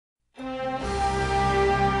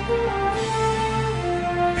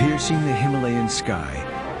Piercing the Himalayan sky,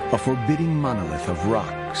 a forbidding monolith of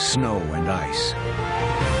rock, snow, and ice.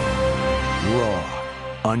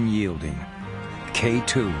 Raw, unyielding,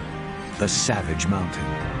 K2, the savage mountain.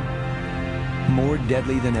 More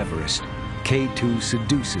deadly than Everest, K2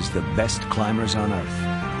 seduces the best climbers on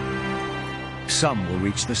Earth. Some will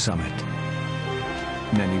reach the summit.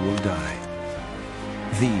 Many will die.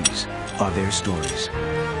 These are their stories.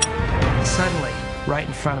 Suddenly, right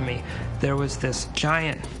in front of me, there was this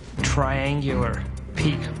giant triangular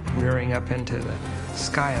peak rearing up into the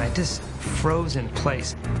sky, and I just froze in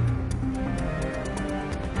place.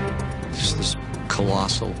 It's this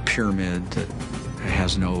colossal pyramid that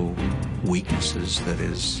has no weaknesses, that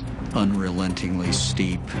is unrelentingly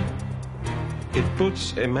steep. It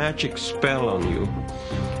puts a magic spell on you,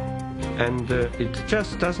 and it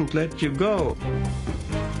just doesn't let you go.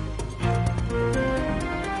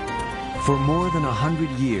 For more than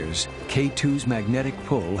 100 years, K2's magnetic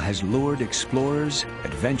pull has lured explorers,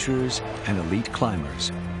 adventurers, and elite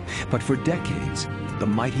climbers. But for decades, the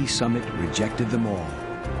mighty summit rejected them all.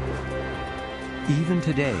 Even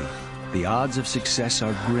today, the odds of success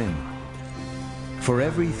are grim. For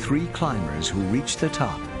every 3 climbers who reach the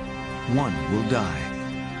top, 1 will die.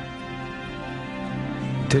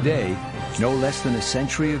 Today, no less than a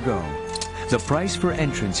century ago, the price for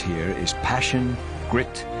entrance here is passion,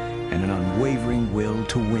 grit, and an unwavering will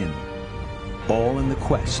to win, all in the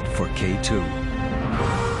quest for K2.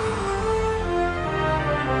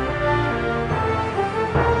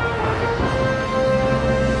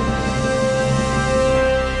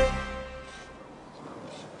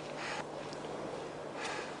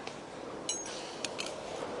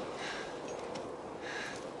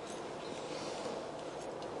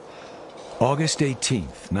 August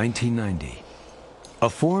 18th, 1990. A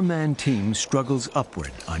 4-man team struggles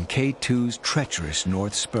upward on K2's treacherous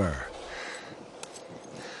North Spur.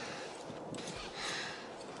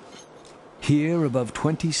 Here, above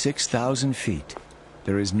 26,000 feet,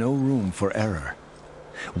 there is no room for error.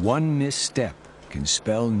 One misstep can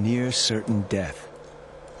spell near certain death.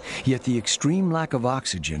 Yet the extreme lack of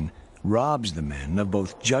oxygen robs the men of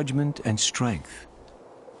both judgment and strength.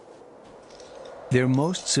 Their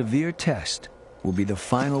most severe test will be the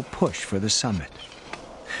final push for the summit.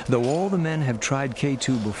 Though all the men have tried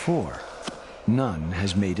K2 before, none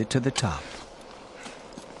has made it to the top.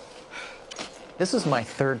 This is my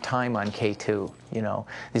 3rd time on K2, you know.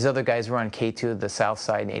 These other guys were on K2, the south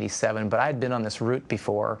side in '87, but I'd been on this route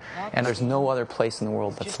before, and there's no other place in the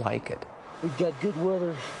world that's like it. We've got good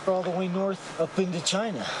weather all the way north up into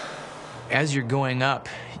China. As you're going up,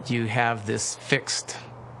 you have this fixed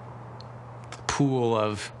pool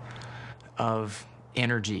of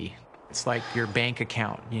energy. It's like your bank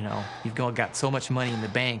account, you know. You've got so much money in the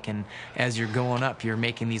bank, and as you're going up, you're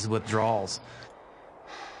making these withdrawals.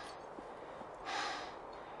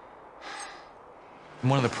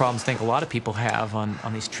 One of the problems I think a lot of people have on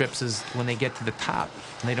these trips is when they get to the top,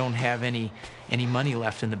 they don't have any money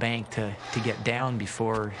left in the bank to get down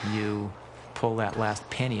before you pull that last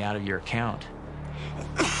penny out of your account.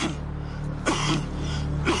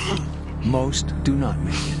 Most do not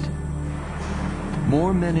make it.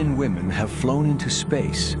 More men and women have flown into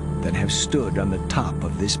space than have stood on the top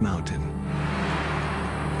of this mountain.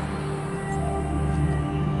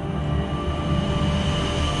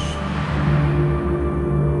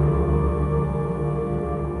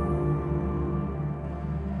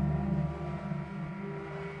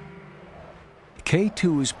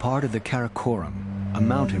 K2 is part of the Karakoram, a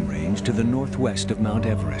mountain range to the northwest of Mount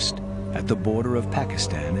Everest, at the border of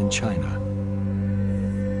Pakistan and China.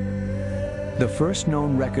 The first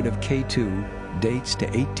known record of K2 dates to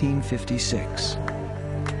 1856.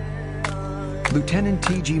 Lieutenant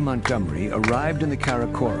T.G. Montgomery arrived in the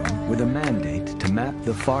Karakoram with a mandate to map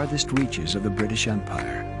the farthest reaches of the British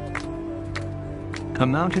Empire. A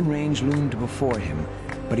mountain range loomed before him,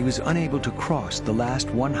 but he was unable to cross the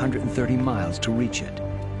last 130 miles to reach it.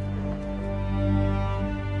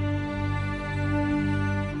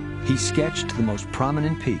 He sketched the most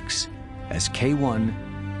prominent peaks as K1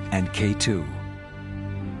 and K2.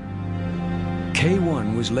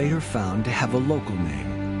 K1 was later found to have a local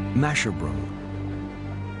name, Masherbrum.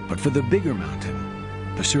 But for the bigger mountain,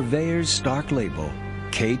 the surveyor's stark label,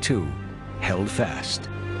 K2, held fast.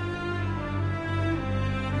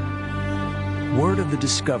 Word of the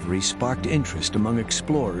discovery sparked interest among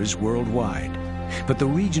explorers worldwide, but the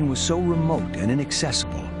region was so remote and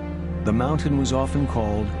inaccessible, the mountain was often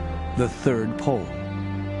called the Third Pole.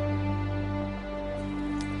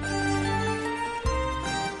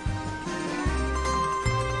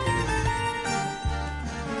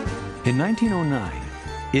 In 1909,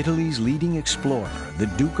 Italy's leading explorer, the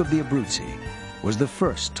Duke of the Abruzzi, was the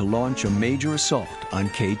first to launch a major assault on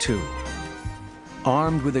K2.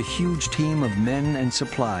 Armed with a huge team of men and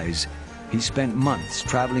supplies, he spent months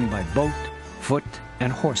traveling by boat, foot,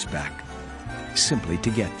 and horseback, simply to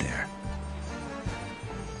get there.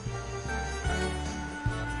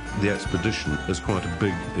 The expedition is quite a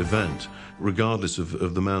big event, regardless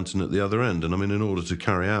of the mountain at the other end. And I mean, in order to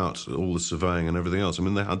carry out all the surveying and everything else, I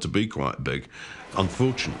mean, they had to be quite big.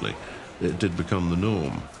 Unfortunately, it did become the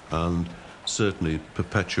norm, and certainly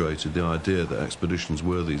perpetuated the idea that expeditions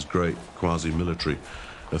were these great quasi-military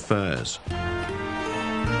affairs.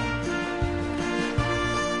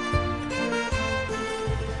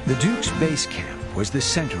 The Duke's base camp was the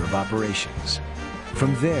center of operations.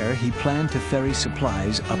 From there, he planned to ferry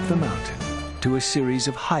supplies up the mountain to a series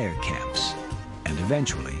of higher camps, and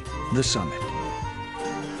eventually, the summit.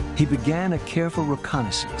 He began a careful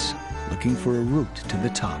reconnaissance, looking for a route to the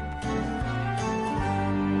top.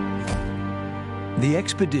 The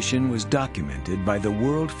expedition was documented by the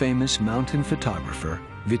world-famous mountain photographer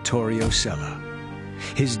Vittorio Sella.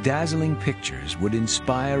 His dazzling pictures would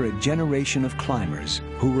inspire a generation of climbers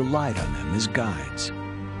who relied on them as guides.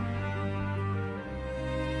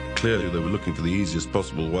 Clearly, they were looking for the easiest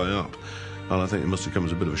possible way up, and I think it must have come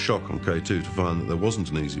as a bit of a shock on K2 to find that there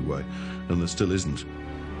wasn't an easy way, and there still isn't.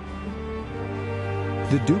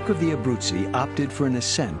 The Duke of the Abruzzi opted for an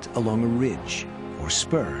ascent along a ridge, or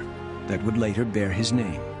spur, that would later bear his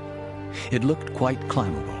name. It looked quite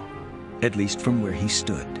climbable, at least from where he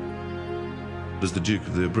stood. As the Duke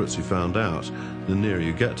of the Abruzzi found out, the nearer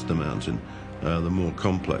you get to the mountain, the more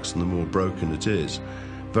complex and the more broken it is.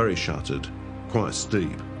 Very shattered, quite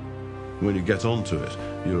steep. When you get onto it,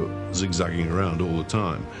 you're zigzagging around all the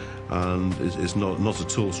time, and it's not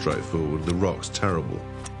at all straightforward. The rock's terrible.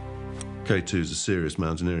 K2 is a serious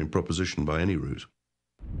mountaineering proposition by any route.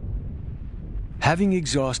 Having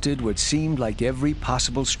exhausted what seemed like every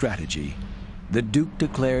possible strategy, the Duke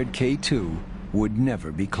declared K2 would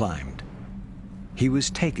never be climbed. He was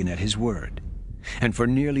taken at his word, and for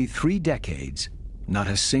nearly 3 decades, not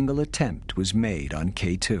a single attempt was made on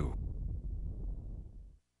K2.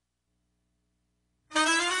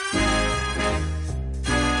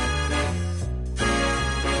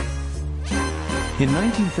 In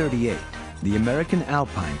 1938, the American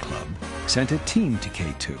Alpine Club sent a team to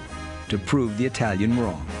K2 to prove the Italian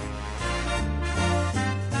wrong.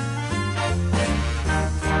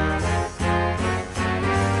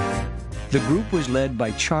 The group was led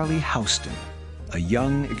by Charlie Houston, a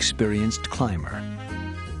young, experienced climber.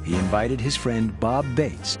 He invited his friend Bob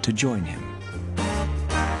Bates to join him.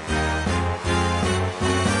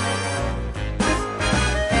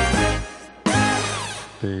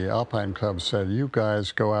 The Alpine Club said, you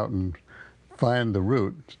guys go out and find the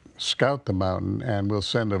route, scout the mountain, and we'll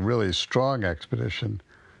send a really strong expedition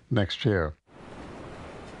next year.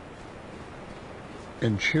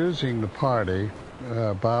 In choosing the party,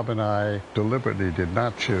 Bob and I deliberately did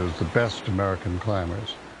not choose the best American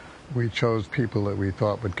climbers. We chose people that we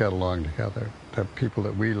thought would get along together, that people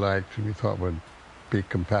that we liked and we thought would be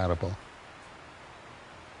compatible.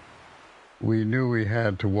 We knew we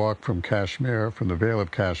had to walk from Kashmir, from the Vale of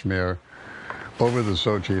Kashmir, over the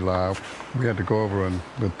Zoji La. We had to go over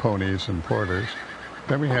with ponies and porters.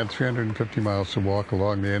 Then we had 350 miles to walk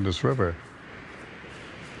along the Indus River.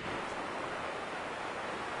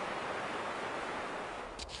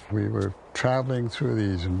 We were traveling through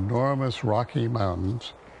these enormous rocky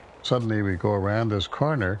mountains. Suddenly we go around this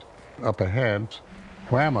corner, up ahead,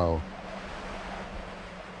 whammo.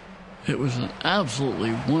 It was an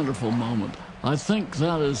absolutely wonderful moment. I think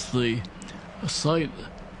that is the sight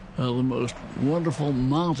of the most wonderful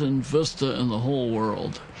mountain vista in the whole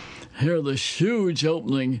world. Here, this huge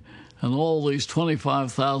opening and all these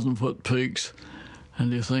 25,000-foot peaks,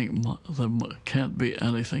 and you think there can't be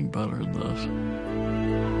anything better than this.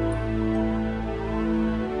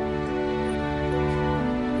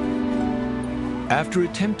 After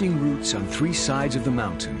attempting routes on 3 sides of the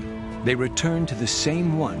mountain, they returned to the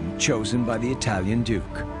same one chosen by the Italian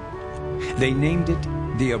Duke. They named it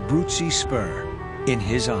the Abruzzi Spur in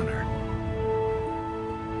his honor.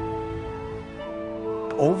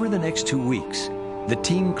 Over the next 2 weeks, the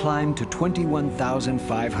team climbed to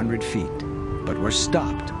 21,500 feet, but were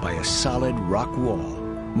stopped by a solid rock wall,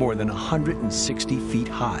 more than 160 feet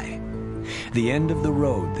high. The end of the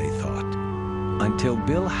road, they thought, until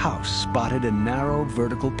Bill House spotted a narrow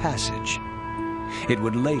vertical passage. It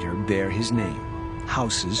would later bear his name,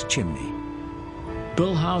 House's Chimney.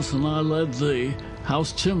 Bill House and I led the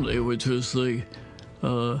House Chimney, which was the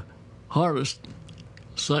hardest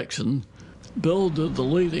section. Bill did the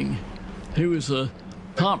leading. He was a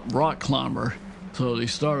top rock climber, So he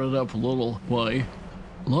started up a little way,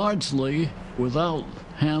 largely without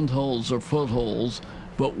handholds or footholds,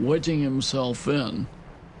 but wedging himself in.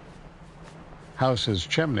 House's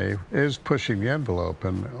chimney is pushing the envelope,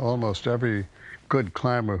 and almost every good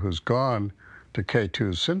climber who's gone to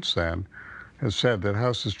K2 since then has said that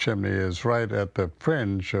House's chimney is right at the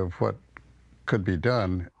fringe of what could be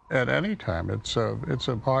done at any time. It's a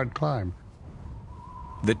hard climb.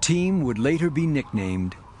 The team would later be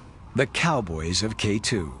nicknamed the Cowboys of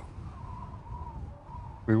K2.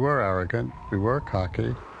 We were arrogant, we were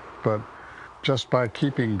cocky, but just by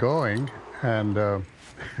keeping going and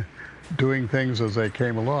doing things as they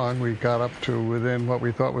came along, we got up to within what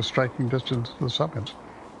we thought was striking distance of the summit.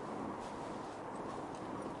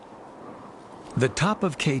 The top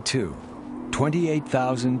of K2,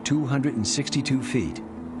 28,262 feet,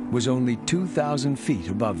 was only 2,000 feet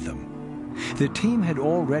above them. The team had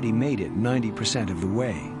already made it 90% of the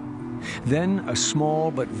way. Then a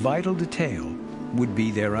small but vital detail would be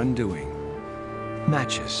their undoing.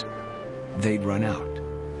 Matches. They'd run out.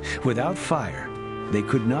 Without fire, they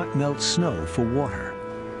could not melt snow for water.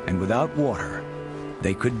 And without water,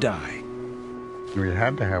 they could die. We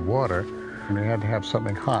had to have water, and we had to have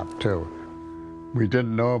something hot, too. We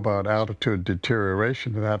didn't know about altitude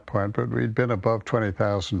deterioration at that point, but we'd been above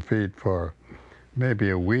 20,000 feet for maybe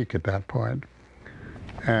a week at that point.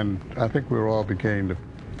 And I think we were all beginning to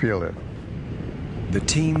feel it. The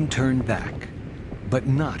team turned back, but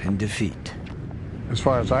not in defeat. As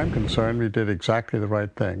far as I'm concerned, we did exactly the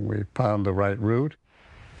right thing. We found the right route.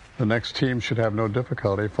 The next team should have no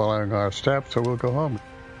difficulty following our steps, so we'll go home.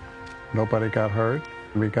 Nobody got hurt.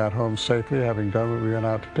 We got home safely, having done what we went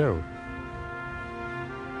out to do.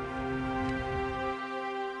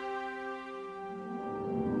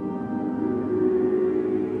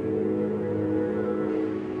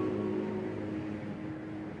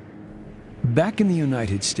 Back in the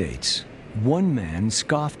United States, one man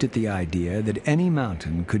scoffed at the idea that any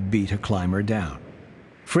mountain could beat a climber down.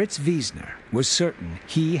 Fritz Wiesner was certain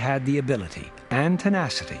he had the ability and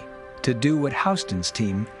tenacity to do what Houston's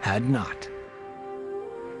team had not.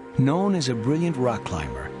 Known as a brilliant rock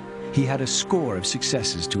climber, he had a score of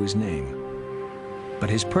successes to his name. But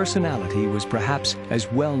his personality was perhaps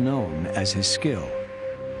as well known as his skill.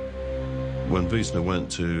 When Wiesner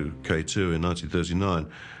went to K2 in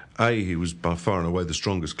 1939, A, he was by far and away the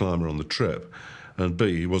strongest climber on the trip, and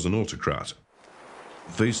B, he was an autocrat.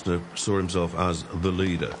 Wiesner saw himself as the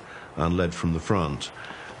leader and led from the front,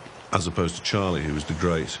 as opposed to Charlie, who was the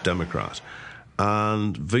great democrat.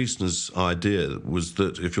 And Wiesner's idea was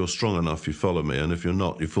that if you're strong enough, you follow me, and if you're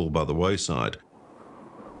not, you fall by the wayside.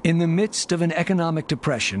 In the midst of an economic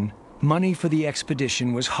depression, money for the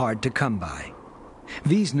expedition was hard to come by.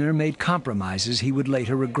 Wiesner made compromises he would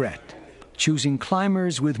later regret, choosing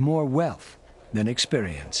climbers with more wealth than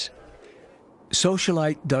experience.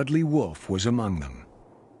 Socialite Dudley Wolfe was among them.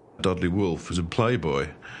 Dudley Wolfe was a playboy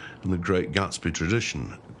in the Great Gatsby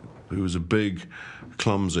tradition, who was a big,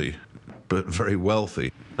 clumsy, but very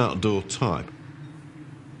wealthy, outdoor type.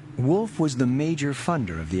 Wolfe was the major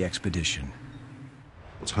funder of the expedition.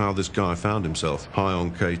 It's how this guy found himself high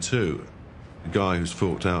on K2. The guy who's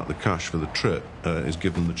forked out the cash for the trip is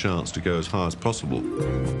given the chance to go as high as possible.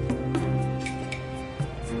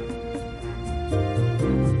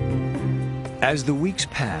 As the weeks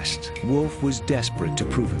passed, Wolfe was desperate to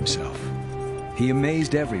prove himself. He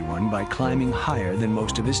amazed everyone by climbing higher than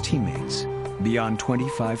most of his teammates, beyond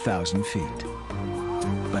 25,000 feet.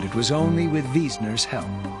 But it was only with Wiesner's help.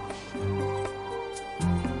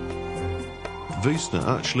 Wiesner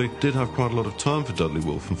actually did have quite a lot of time for Dudley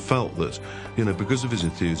Wolfe and felt that, because of his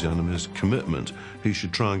enthusiasm and his commitment, he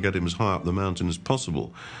should try and get him as high up the mountain as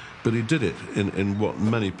possible. But he did it in what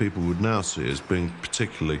many people would now see as being a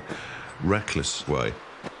particularly reckless way.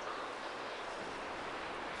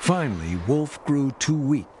 Finally, Wolfe grew too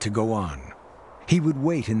weak to go on. He would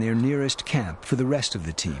wait in their nearest camp for the rest of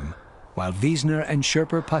the team, while Wiesner and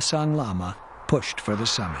Sherpa Pasang Lama pushed for the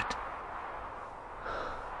summit.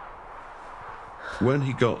 When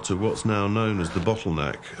he got to what's now known as the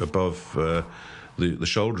bottleneck above the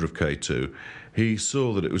shoulder of K2, he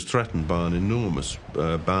saw that it was threatened by an enormous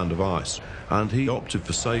band of ice, and he opted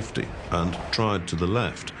for safety and tried to the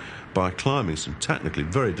left by climbing some technically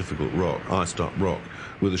very difficult rock, iced-up rock,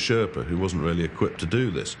 with a Sherpa who wasn't really equipped to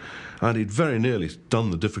do this. And he'd very nearly done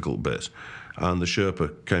the difficult bit, and the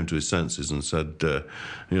Sherpa came to his senses and said, there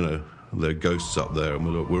are ghosts up there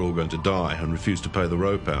and we're all going to die, and refused to pay the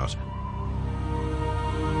rope out.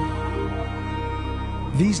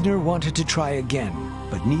 Wiesner wanted to try again,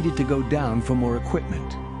 but needed to go down for more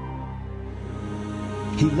equipment.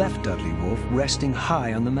 He left Dudley Wolfe resting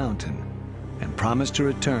high on the mountain, and promised to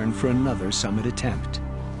return for another summit attempt.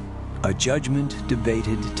 A judgment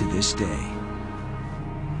debated to this day.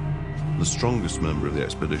 The strongest member of the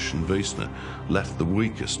expedition, Wiesner, left the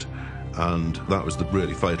weakest, and that was the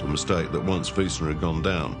really fatal mistake, that once Wiesner had gone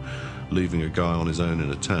down, leaving a guy on his own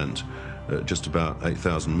in a tent at just about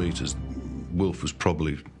 8,000 meters, Wolf was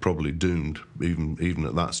probably doomed, even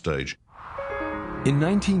at that stage. In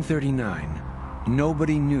 1939,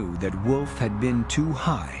 nobody knew that Wolf had been too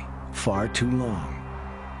high far too long.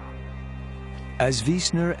 As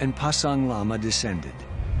Wiesner and Pasang Lama descended,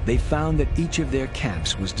 they found that each of their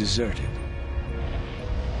camps was deserted.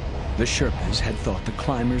 The Sherpas had thought the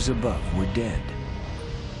climbers above were dead.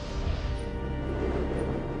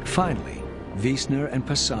 Finally, Wiesner and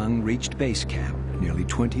Pasang reached base camp nearly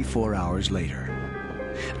 24 hours later.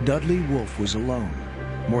 Dudley Wolf was alone,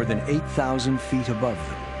 more than 8,000 feet above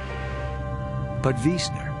them. But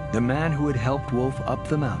Wiesner, the man who had helped Wolf up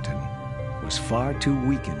the mountain, was far too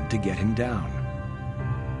weakened to get him down.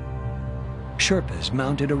 Sherpas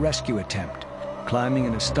mounted a rescue attempt, climbing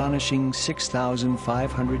an astonishing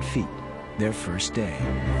 6,500 feet their first day.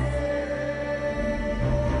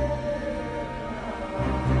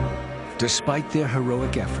 Despite their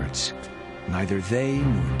heroic efforts, neither they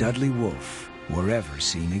nor Dudley Wolf were ever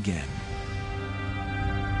seen again.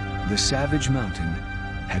 The Savage Mountain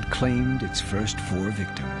had claimed its first 4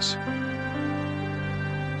 victims.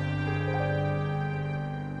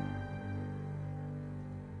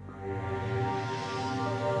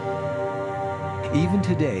 Even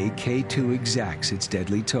today, K2 exacts its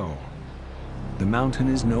deadly toll. The mountain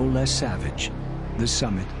is no less savage, the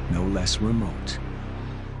summit no less remote.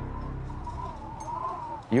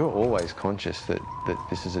 You're always conscious that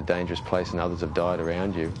this is a dangerous place and others have died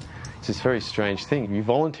around you. It's this very strange thing. You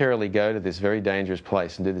voluntarily go to this very dangerous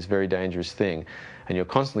place and do this very dangerous thing, and you're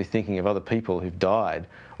constantly thinking of other people who've died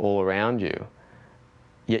all around you,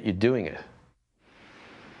 yet you're doing it.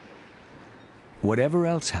 Whatever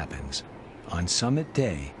else happens, on summit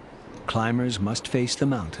day, climbers must face the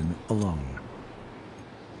mountain alone.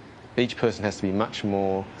 Each person has to be much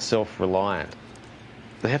more self-reliant.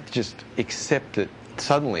 They have to just accept that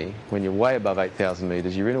suddenly, when you're way above 8,000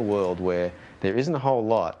 meters, you're in a world where there isn't a whole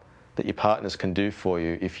lot that your partners can do for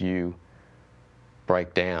you if you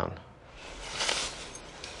break down.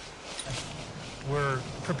 We're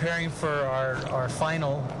preparing for our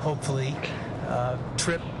final, hopefully,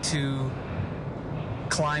 trip to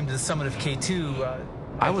climb to the summit of K2.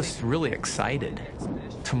 I was really excited.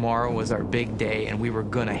 Tomorrow was our big day, and we were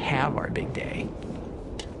going to have our big day.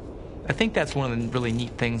 I think that's one of the really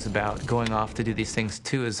neat things about going off to do these things,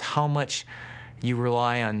 too, is how much you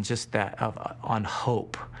rely on just that, on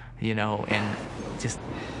hope, you know, and just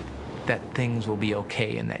that things will be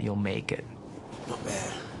okay and that you'll make it. Not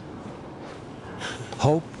bad.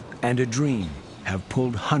 Hope and a dream have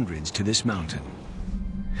pulled hundreds to this mountain.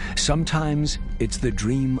 Sometimes it's the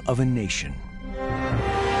dream of a nation.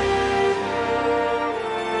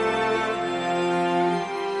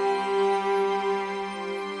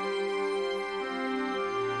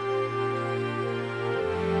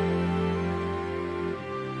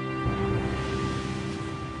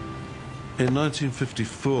 In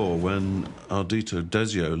 1954, when Ardito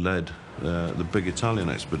Desio led the big Italian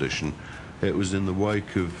expedition, it was in the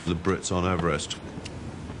wake of the Brits on Everest.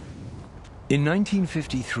 In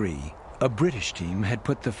 1953, a British team had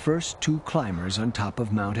put the first 2 climbers on top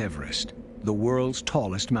of Mount Everest, the world's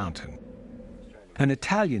tallest mountain. An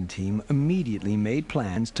Italian team immediately made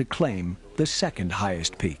plans to claim the second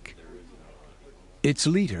highest peak. Its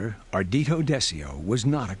leader, Ardito Desio, was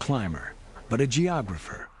not a climber, but a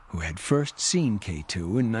geographer who had first seen K2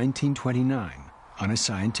 in 1929 on a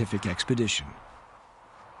scientific expedition.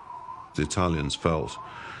 The Italians felt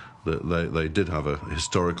that they did have a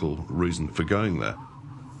historical reason for going there.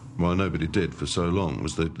 Why nobody did for so long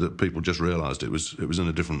was that people just realized it was in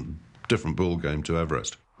a different ball game to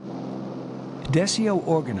Everest. Desio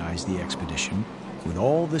organized the expedition with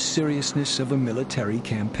all the seriousness of a military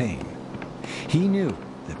campaign. He knew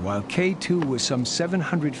that while K2 was some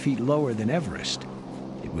 700 feet lower than Everest,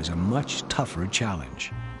 it was a much tougher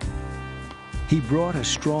challenge. He brought a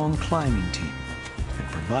strong climbing team and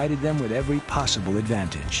provided them with every possible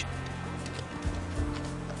advantage.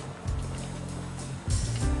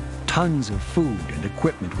 Tons of food and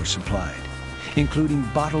equipment were supplied, including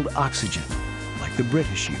bottled oxygen, like the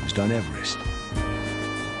British used on Everest.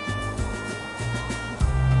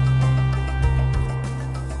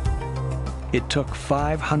 It took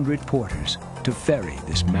 500 porters to ferry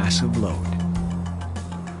this massive load.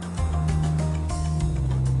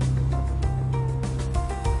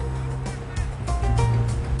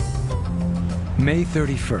 May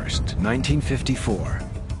 31st, 1954.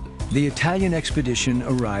 The Italian expedition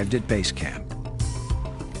arrived at base camp.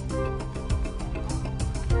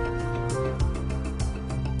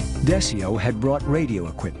 Desio had brought radio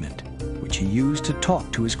equipment, which he used to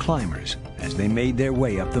talk to his climbers as they made their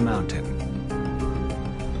way up the mountain.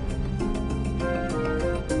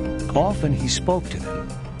 Often he spoke to them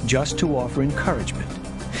just to offer encouragement,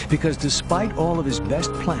 because despite all of his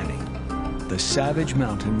best planning, the savage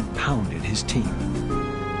mountain pounded his team.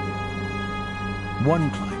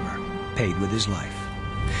 One climber paid with his life,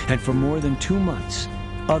 and for more than 2 months,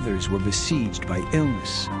 others were besieged by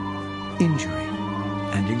illness, injury,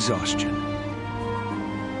 and exhaustion.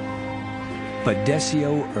 But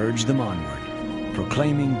Desio urged them onward,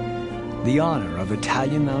 proclaiming, "The honor of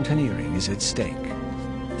Italian mountaineering is at stake."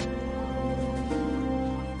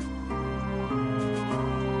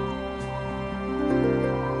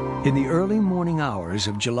 In the early morning hours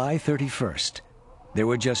of July 31st, there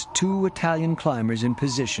were just 2 Italian climbers in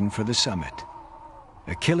position for the summit,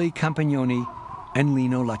 Achille Campagnoni and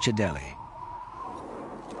Lino Lacedelli.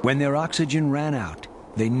 When their oxygen ran out,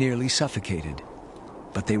 they nearly suffocated,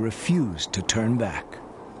 but they refused to turn back.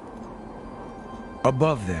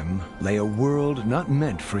 Above them lay a world not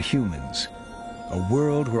meant for humans, a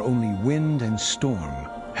world where only wind and storm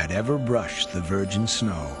had ever brushed the virgin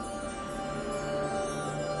snow.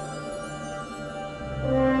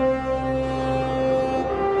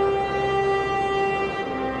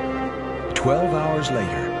 12 hours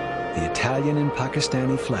later, the Italian and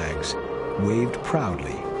Pakistani flags waved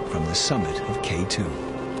proudly from the summit of K2.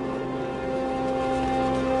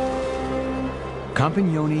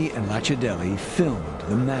 Campagnoni and Lacedelli filmed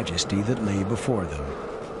the majesty that lay before them,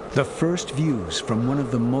 the first views from one of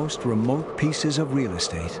the most remote pieces of real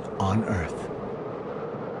estate on Earth.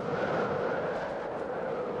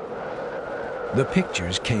 The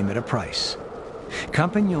pictures came at a price.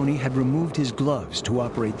 Campagnoni had removed his gloves to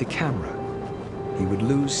operate the camera. He would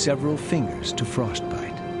lose several fingers to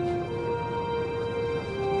frostbite.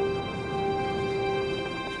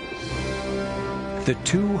 The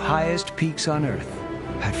 2 highest peaks on Earth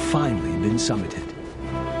had finally been summited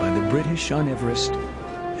by the British on Everest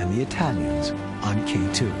and the Italians on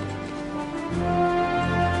K2.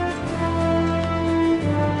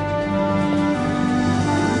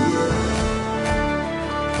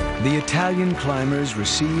 The Italian climbers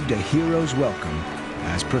received a hero's welcome,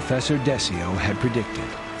 as Professor Desio had predicted.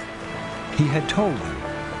 He had told them,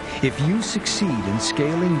 if you succeed in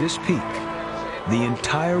scaling this peak, the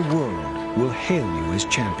entire world will hail you as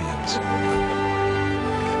champions.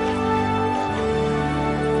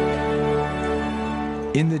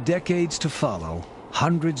 In the decades to follow,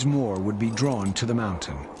 hundreds more would be drawn to the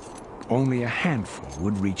mountain. Only a handful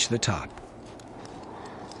would reach the top.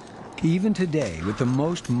 Even today, with the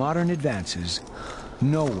most modern advances,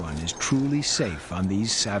 no one is truly safe on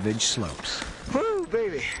these savage slopes. Woo,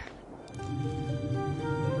 baby!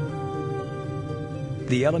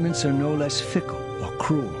 The elements are no less fickle or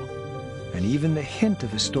cruel, and even the hint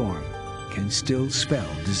of a storm can still spell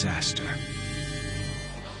disaster.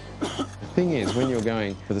 The thing is, when you're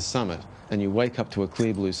going for the summit and you wake up to a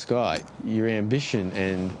clear blue sky, your ambition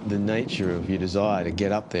and the nature of your desire to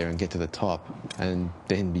get up there and get to the top and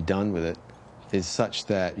then be done with it is such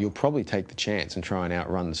that you'll probably take the chance and try and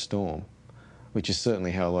outrun the storm, which is certainly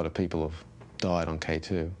how a lot of people have died on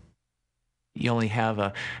K2. You only have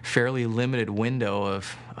a fairly limited window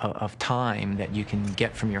of time that you can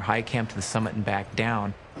get from your high camp to the summit and back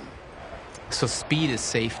down. So speed is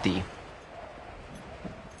safety.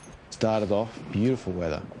 Started off, beautiful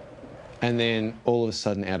weather. And then all of a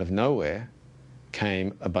sudden, out of nowhere,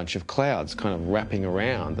 came a bunch of clouds kind of wrapping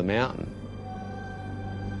around the mountain.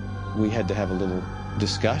 We had to have a little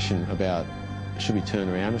discussion about, should we turn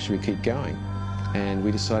around or should we keep going? And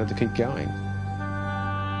we decided to keep going.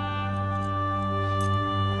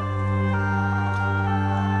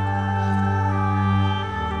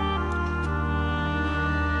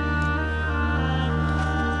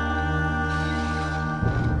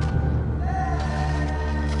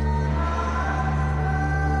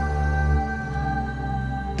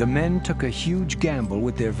 The men took a huge gamble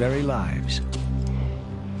with their very lives.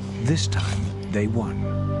 This time, they won.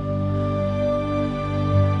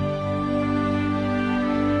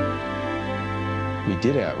 We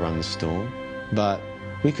did outrun the storm, but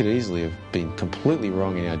we could easily have been completely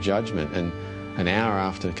wrong in our judgment, and an hour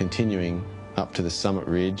after continuing up to the summit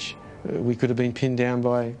ridge, we could have been pinned down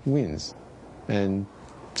by winds and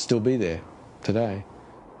still be there today.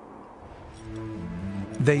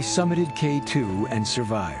 They summited K2 and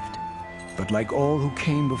survived, but like all who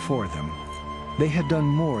came before them, they had done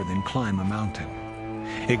more than climb a mountain.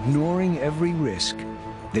 Ignoring every risk,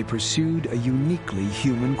 they pursued a uniquely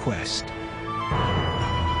human quest.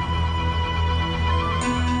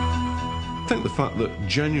 I think the fact that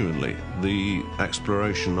genuinely the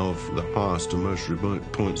exploration of the highest and most remote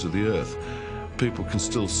points of the Earth, people can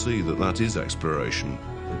still see that that is exploration.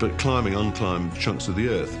 But climbing unclimbed chunks of the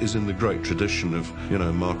Earth is in the great tradition of, you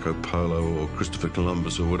know, Marco Polo or Christopher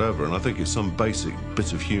Columbus or whatever, and I think it's some basic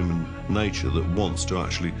bit of human nature that wants to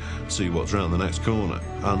actually see what's around the next corner,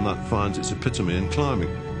 and that finds its epitome in climbing.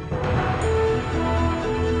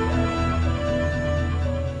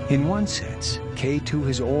 In one sense, K2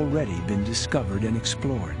 has already been discovered and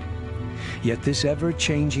explored. Yet this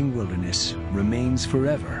ever-changing wilderness remains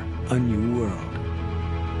forever a new world.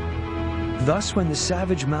 Thus, when the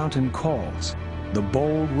savage mountain calls, the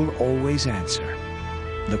bold will always answer.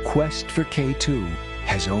 The quest for K2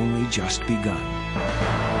 has only just begun.